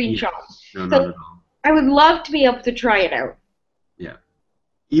from the screenshots. No, not at all. I would love to be able to try it out. Yeah.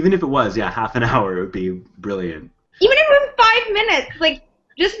 Even if it was, half an hour, it would be brilliant. Even if it was 5 minutes, like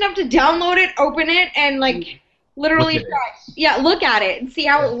just enough to download it, open it, and like literally try. Yeah, look at it and see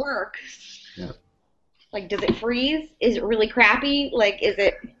how it works. Yeah. Like, does it freeze? Is it really crappy? Like, is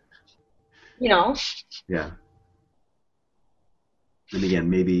it, Yeah. And again,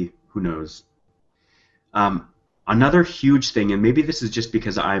 maybe, who knows. Another huge thing, and maybe this is just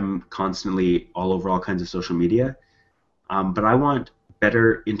because I'm constantly all over all kinds of social media, but I want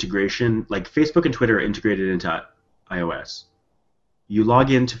better integration. Like Facebook and Twitter are integrated into iOS. You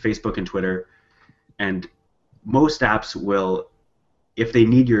log into Facebook and Twitter, and most apps will, if they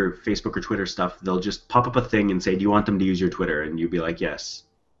need your Facebook or Twitter stuff, they'll just pop up a thing and say, do you want them to use your Twitter? And you'll be like, yes.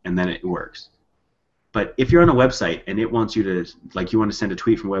 And then it works. But if you're on a website and it wants you to, like you want to send a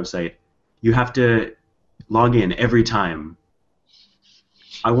tweet from a website, you have to log in every time.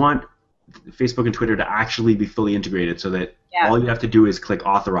 I want Facebook and Twitter to actually be fully integrated so that all you have to do is click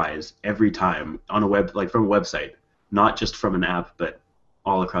authorize every time on a web, like from a website, not just from an app, but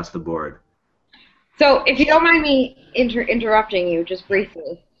all across the board. So, if you don't mind me interrupting you just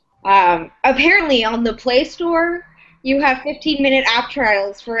briefly, apparently on the Play Store, you have 15-minute app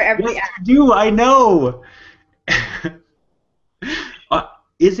trials for every app. I do, I know!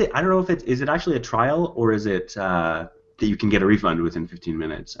 Is it, I don't know if is it actually a trial, or is it that you can get a refund within 15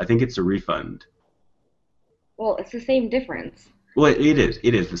 minutes? I think it's a refund. Well, it's the same difference. Well, it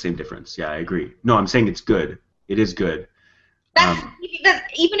is the same difference, yeah, I agree. No, I'm saying it's good. It is good. That's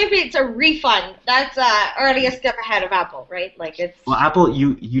even if it's a refund, that's already a step ahead of Apple, right? Like it's. Well, Apple,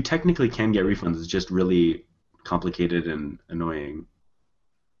 you technically can get refunds. It's just really complicated and annoying.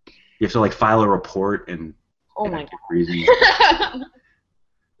 You have to like file a report and. Oh my god. Reasons.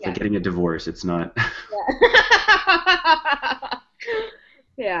 It's like getting a divorce. It's not.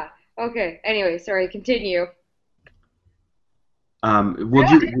 Yeah. Yeah. Okay. Anyway, sorry. Continue. I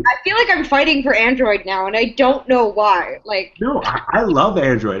feel like I'm fighting for Android now, and I don't know why. Like. No, I love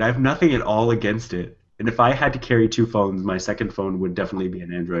Android. I have nothing at all against it. And if I had to carry two phones, my second phone would definitely be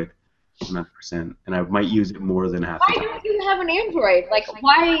an Android, 100%. And I might use it more than half the time. Why don't you have an Android? Like,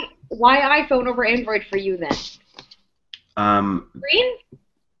 why iPhone over Android for you then? Screen?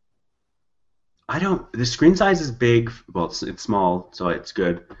 I don't. The screen size is big. Well, it's small, so it's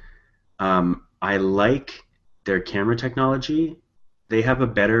good. I like their camera technology. They have a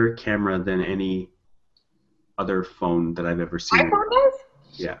better camera than any other phone that I've ever seen. iPhone does?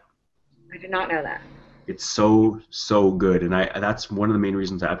 Yeah. I did not know that. It's so good, and that's one of the main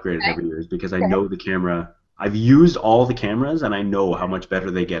reasons I upgraded every year is because I know the camera. I've used all the cameras, and I know how much better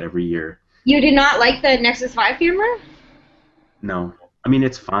they get every year. You did not like the Nexus 5 camera? No. I mean,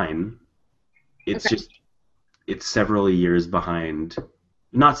 it's fine. It's just, it's several years behind,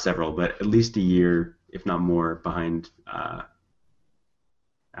 not several, but at least a year, if not more, behind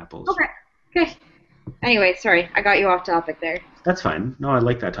Apple's. Okay. Anyway, sorry, I got you off topic there. That's fine. No, I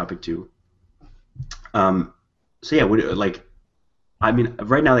like that topic too. So yeah, I mean,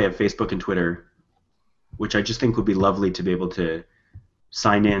 right now they have Facebook and Twitter, which I just think would be lovely to be able to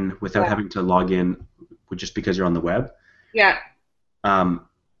sign in without having to log in just because you're on the web. Yeah.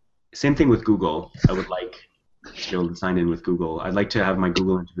 Same thing with Google. I would like to be able to sign in with Google. I'd like to have my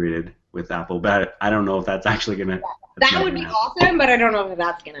Google integrated with Apple, but I don't know if that's actually going to... That would be awesome, but I don't know if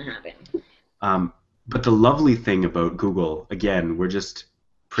that's going to happen. But the lovely thing about Google, again, we're just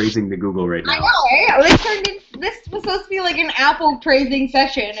praising the Google right now. I know, this was supposed to be like an Apple praising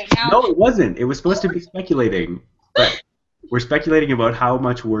session, and now... No, it wasn't. It was supposed to be speculating. But we're speculating about how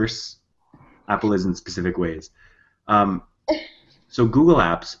much worse Apple is in specific ways. So Google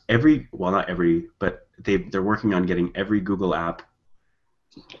Apps, not every, but they're working on getting every Google app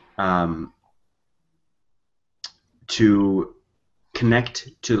to connect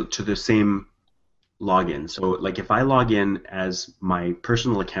to the same login. So like if I log in as my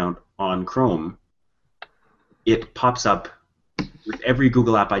personal account on Chrome, it pops up with every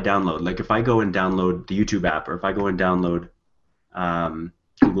Google app I download. Like if I go and download the YouTube app, or if I go and download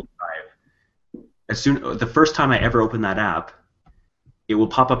Google Drive, the first time I ever open that app, it will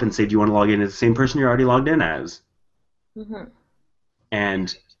pop up and say, "Do you want to log in as the same person you're already logged in as?" Mm-hmm.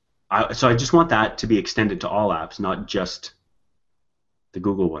 And so I just want that to be extended to all apps, not just the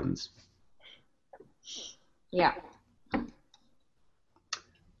Google ones. Yeah.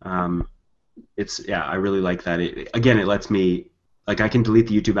 I really like that. Again, it lets me, like, I can delete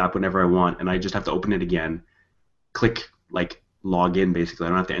the YouTube app whenever I want, and I just have to open it again, click like log in. Basically, I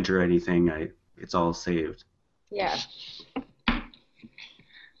don't have to enter anything. It's all saved. Yeah.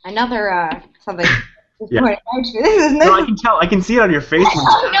 Another something. Yeah. This is no, I can tell. I can see it on your face.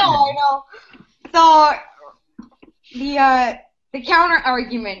 I know. So the counter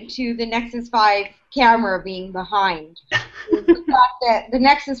argument to the Nexus 5 camera being behind is the fact that the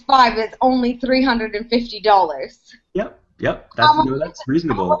Nexus 5 is only $350. Yep. That's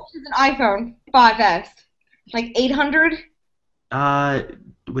reasonable. How much is an iPhone 5S? Like 800?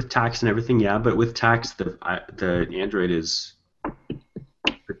 With tax and everything, yeah. But with tax, the Android is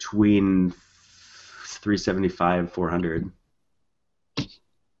between 375, 400.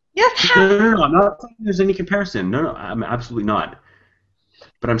 Yes. No, I'm not saying there's any comparison. No, I'm absolutely not.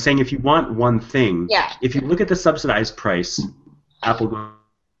 But I'm saying if you want one thing, yeah. If you look at the subsidized price, Apple goes.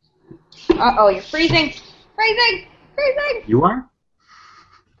 Uh-oh, you're freezing. Freezing. You are?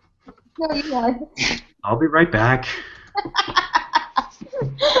 No, you are. I'll be right back.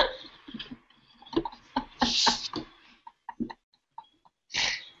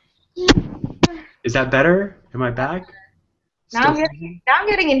 Is that better? Am I back? Now I'm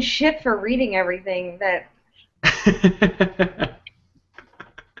getting in shit for reading everything that.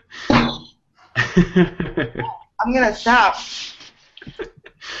 I'm gonna stop.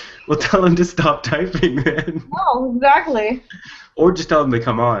 Well, tell him to stop typing then. No, exactly. Or just tell him to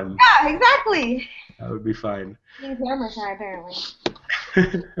come on. Yeah, exactly. That would be fine. He's camera shy, apparently.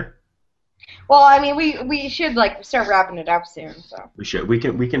 Well, I mean, we should like start wrapping it up soon. So we should. We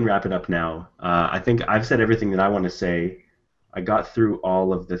can wrap it up now. I think I've said everything that I want to say. I got through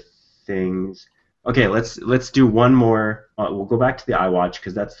all of the things. Okay, let's do one more. We'll go back to the iWatch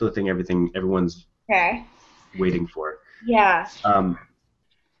because that's the thing everyone's waiting for. Yeah.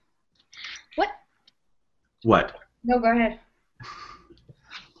 What? No, go ahead.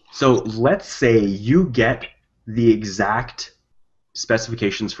 So let's say you get the exact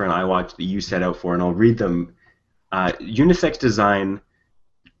specifications for an iWatch that you set out for, and I'll read them. Unisex design,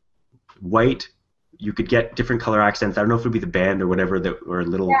 white. You could get different color accents. I don't know if it would be the band or whatever or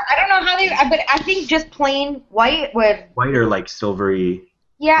little. Yeah, I don't know how but I think just plain white would. White or like silvery.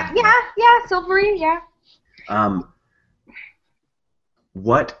 Yeah, silvery, yeah.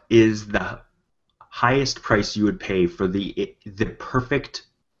 What is the highest price you would pay for the perfect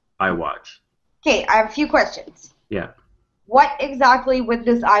iWatch? Okay, I have a few questions. Yeah. What exactly would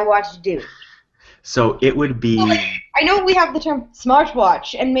this iWatch do? So it would be. Well, I know we have the term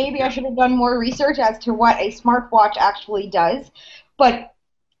smartwatch, and maybe I should have done more research as to what a smartwatch actually does. But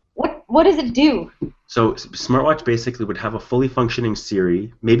what does it do? So smartwatch basically would have a fully functioning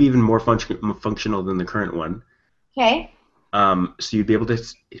Siri, maybe even more functional than the current one. Okay. So you'd be able to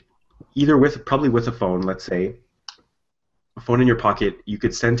probably with a phone, let's say, a phone in your pocket. You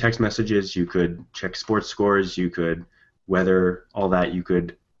could send text messages. You could check sports scores. You could weather, all that. You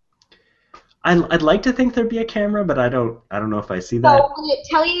could. I'd like to think there'd be a camera, but I don't know if I see that. So would it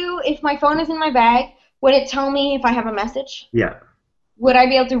tell you if my phone is in my bag? Would it tell me if I have a message? Yeah. Would I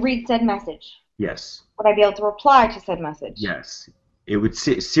be able to read said message? Yes. Would I be able to reply to said message? Yes. It would.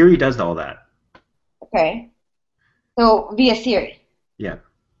 Siri does all that. Okay. So via Siri. Yeah.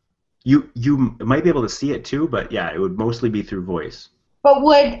 You might be able to see it too, but yeah, it would mostly be through voice. But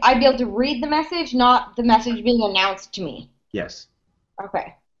would I be able to read the message, not the message being announced to me? Yes.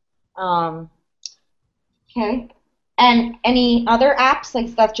 Okay. Okay. And any other apps?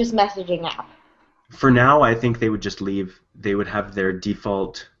 Like that's just messaging app? For now, I think they would just leave. They would have their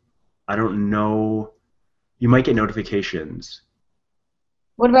default. I don't know. You might get notifications.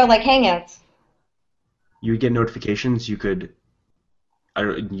 What about like Hangouts? You would get notifications. You could.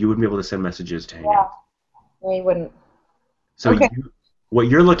 You wouldn't be able to send messages to Hangouts. Yeah. No, you wouldn't. So okay. What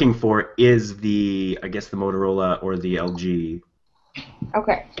you're looking for is the Motorola or the LG.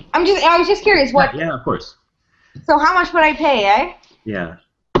 Okay. I was just curious what. Yeah, of course. So how much would I pay, eh? Yeah.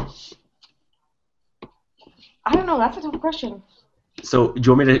 I don't know. That's a tough question. So do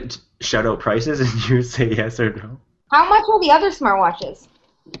you want me to shout out prices and you say yes or no? How much are the other smartwatches?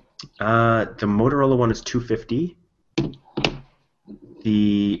 The Motorola one is 250.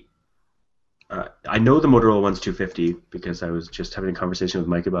 The I know the Motorola one's 250 because I was just having a conversation with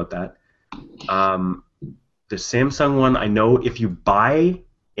Mike about that. Um, the Samsung one, I know if you buy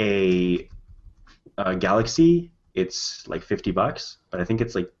a Galaxy, it's like $50, but I think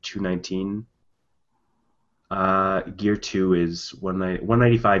it's like 219. Gear 2 is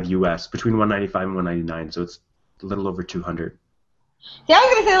 195 US, between 195 and 199, so it's a little over 200. See, I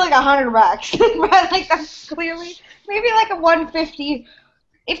was gonna say like $100, but like that's clearly maybe like a 150.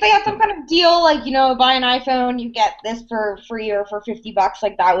 If they had some kind of deal, like buy an iPhone, you get this for free or for $50,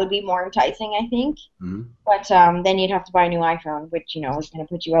 like that would be more enticing, I think. Mm-hmm. But then you'd have to buy a new iPhone, which is gonna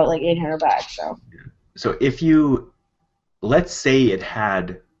put you out like $800. So. So if you, let's say it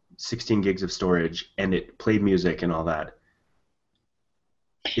had 16 gigs of storage and it played music and all that,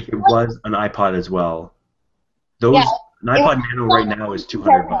 if it was an iPod as well, Yeah, an iPod Nano right now is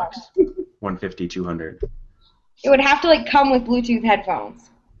 $200, 150, 200. It would have to like come with Bluetooth headphones.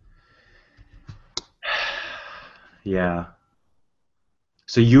 Yeah.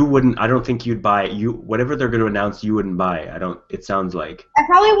 So you wouldn't, I don't think you'd buy, whatever they're going to announce, you wouldn't buy. It sounds like. I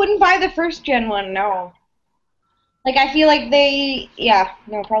probably wouldn't buy the first gen one, no. Like, I feel like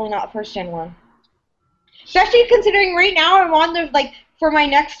no, probably not the first gen one. Especially considering right now I'm on for my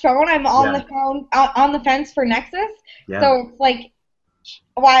next phone, I'm on on the fence for Nexus. Yeah. So it's like,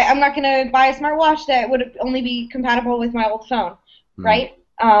 why I'm not gonna buy a smartwatch that would only be compatible with my old phone, right?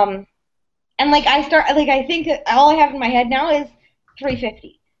 And I think all I have in my head now is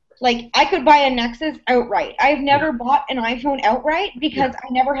 $350. Like, I could buy a Nexus outright. I've never bought an iPhone outright because I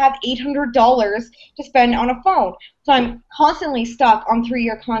never have $800 to spend on a phone. So I'm constantly stuck on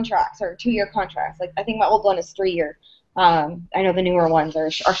 3-year contracts or 2-year contracts. Like, I think my old one is 3-year. I know the newer ones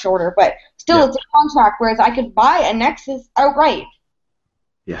are shorter, but still it's a contract, whereas I could buy a Nexus outright.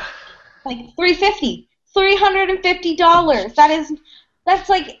 Yeah. Like $350. $350. That's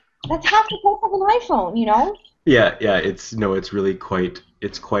half the price of an iPhone, Yeah, it's really quite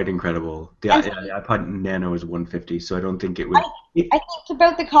incredible. The iPod Nano is 150, so I don't think it would. I think it's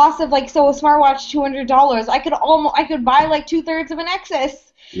about the cost of a smartwatch $200. I could buy like 2/3 of a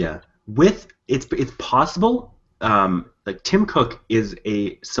Nexus. Yeah, it's possible. Like Tim Cook is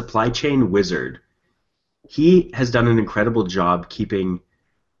a supply chain wizard. He has done an incredible job keeping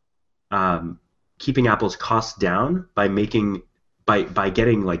Apple's costs down by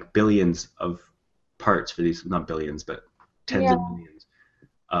getting like billions of parts for these, not billions, but tens of millions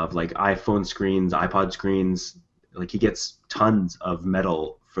of like iPhone screens, iPod screens. Like, he gets tons of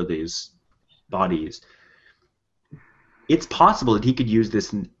metal for these bodies. It's possible that he could use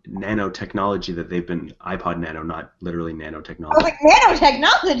this nanotechnology that they've been, iPod Nano, not literally nanotechnology. I was like,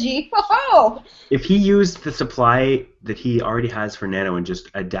 nanotechnology? Oh! If he used the supply that he already has for Nano and just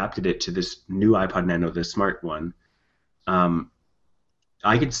adapted it to this new iPod Nano, the smart one,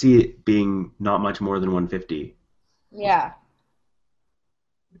 I could see it being not much more than 150. Yeah.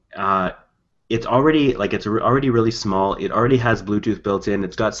 It's already really small. It already has Bluetooth built in.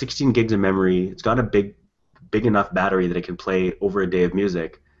 It's got 16 gigs of memory. It's got a big enough battery that it can play over a day of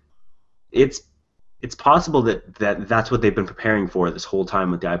music. It's possible that's what they've been preparing for this whole time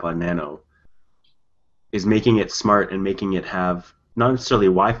with the iPod Nano, is making it smart and making it have not necessarily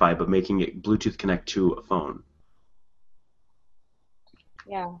Wi-Fi, but making it Bluetooth connect to a phone.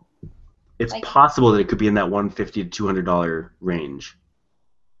 Yeah. It's possible that it could be in that $150 to $200 range.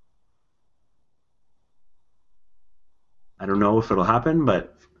 I don't know if it'll happen,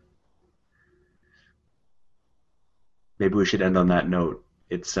 but maybe we should end on that note.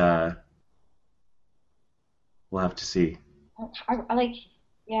 It's we'll have to see.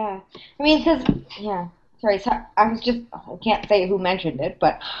 Yeah. I mean, Sorry, I can't say who mentioned it,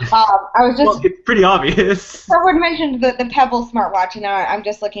 but I was just. Well, it's pretty obvious. Someone mentioned the Pebble smartwatch, and now I'm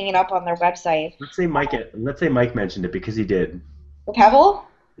just looking it up on their website. Let's say Mike mentioned it because he did. The Pebble?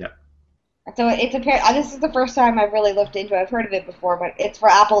 Yeah. So it's this is the first time I've really looked into it. I've heard of it before, but it's for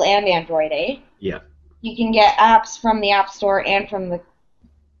Apple and Android, eh? Yeah. You can get apps from the App Store and from the,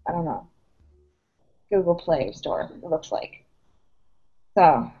 I don't know, Google Play Store, it looks like.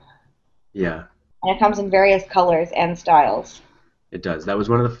 So. Yeah. And it comes in various colors and styles. It does. That was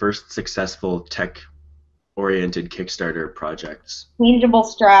one of the first successful tech-oriented Kickstarter projects. Changeable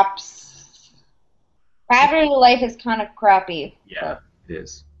straps. Battery life is kind of crappy. Yeah, it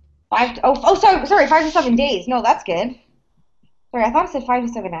is. Sorry, 5 to 7 days. No, that's good. Sorry, I thought it said 5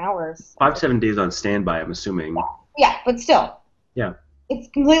 to 7 hours. 5 to 7 days on standby, I'm assuming. Yeah, but still. Yeah. It's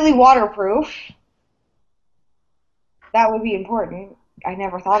completely waterproof. That would be important. I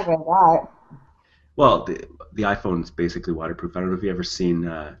never thought about that. Well, the iPhone's basically waterproof. I don't know if you've ever seen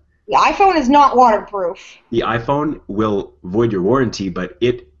The iPhone is not waterproof. The iPhone will void your warranty, but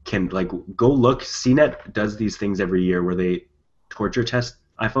it can, like, go look. CNET does these things every year where they torture test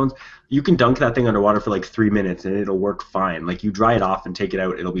iPhones. You can dunk that thing underwater for like 3 minutes and it'll work fine. Like, you dry it off and take it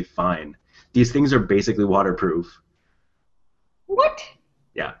out, it'll be fine. These things are basically waterproof. What?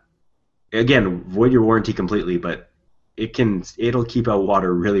 Yeah. Again, void your warranty completely, but it'll keep out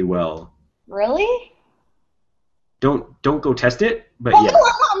water really well. Really? Don't go test it, but Oh, yeah. no,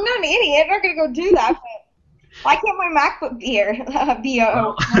 I'm not an idiot. I'm not gonna go do that. But why can't my MacBook be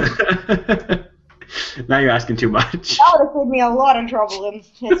Well, now you're asking too much. That would have saved me a lot of trouble in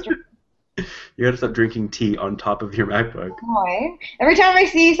history. You gotta stop drinking tea on top of your MacBook. Why? Every time I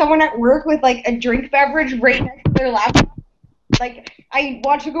see someone at work with like a drink beverage right next to their laptop, like I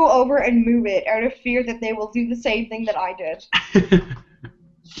want to go over and move it out of fear that they will do the same thing that I did.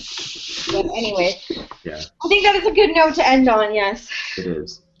 But anyway, Yeah, I think that is a good note to end on. Yes. it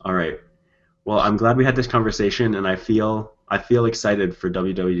is. All right. Well, I'm glad we had this conversation, and I feel excited for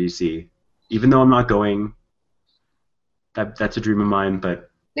WWDC. Even though I'm not going, that's a dream of mine, but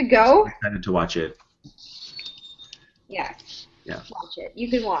To go? I'm excited to watch it. Yes. Yeah. Watch it. You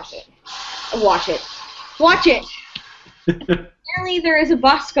can watch it. Watch it. Watch it. Apparently, there is a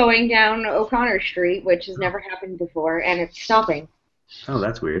bus going down O'Connor Street, which has never happened before, and it's stopping. Oh,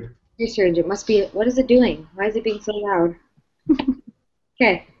 that's weird. Research. It must be. What is it doing? Why is it being so loud?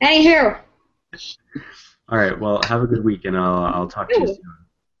 Okay. Anywho. All right. Well, have a good week, and I'll talk to you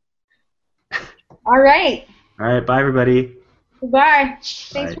soon. All right. All right. Bye, everybody. Goodbye.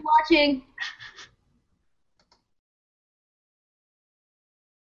 Thanks Bye. for watching.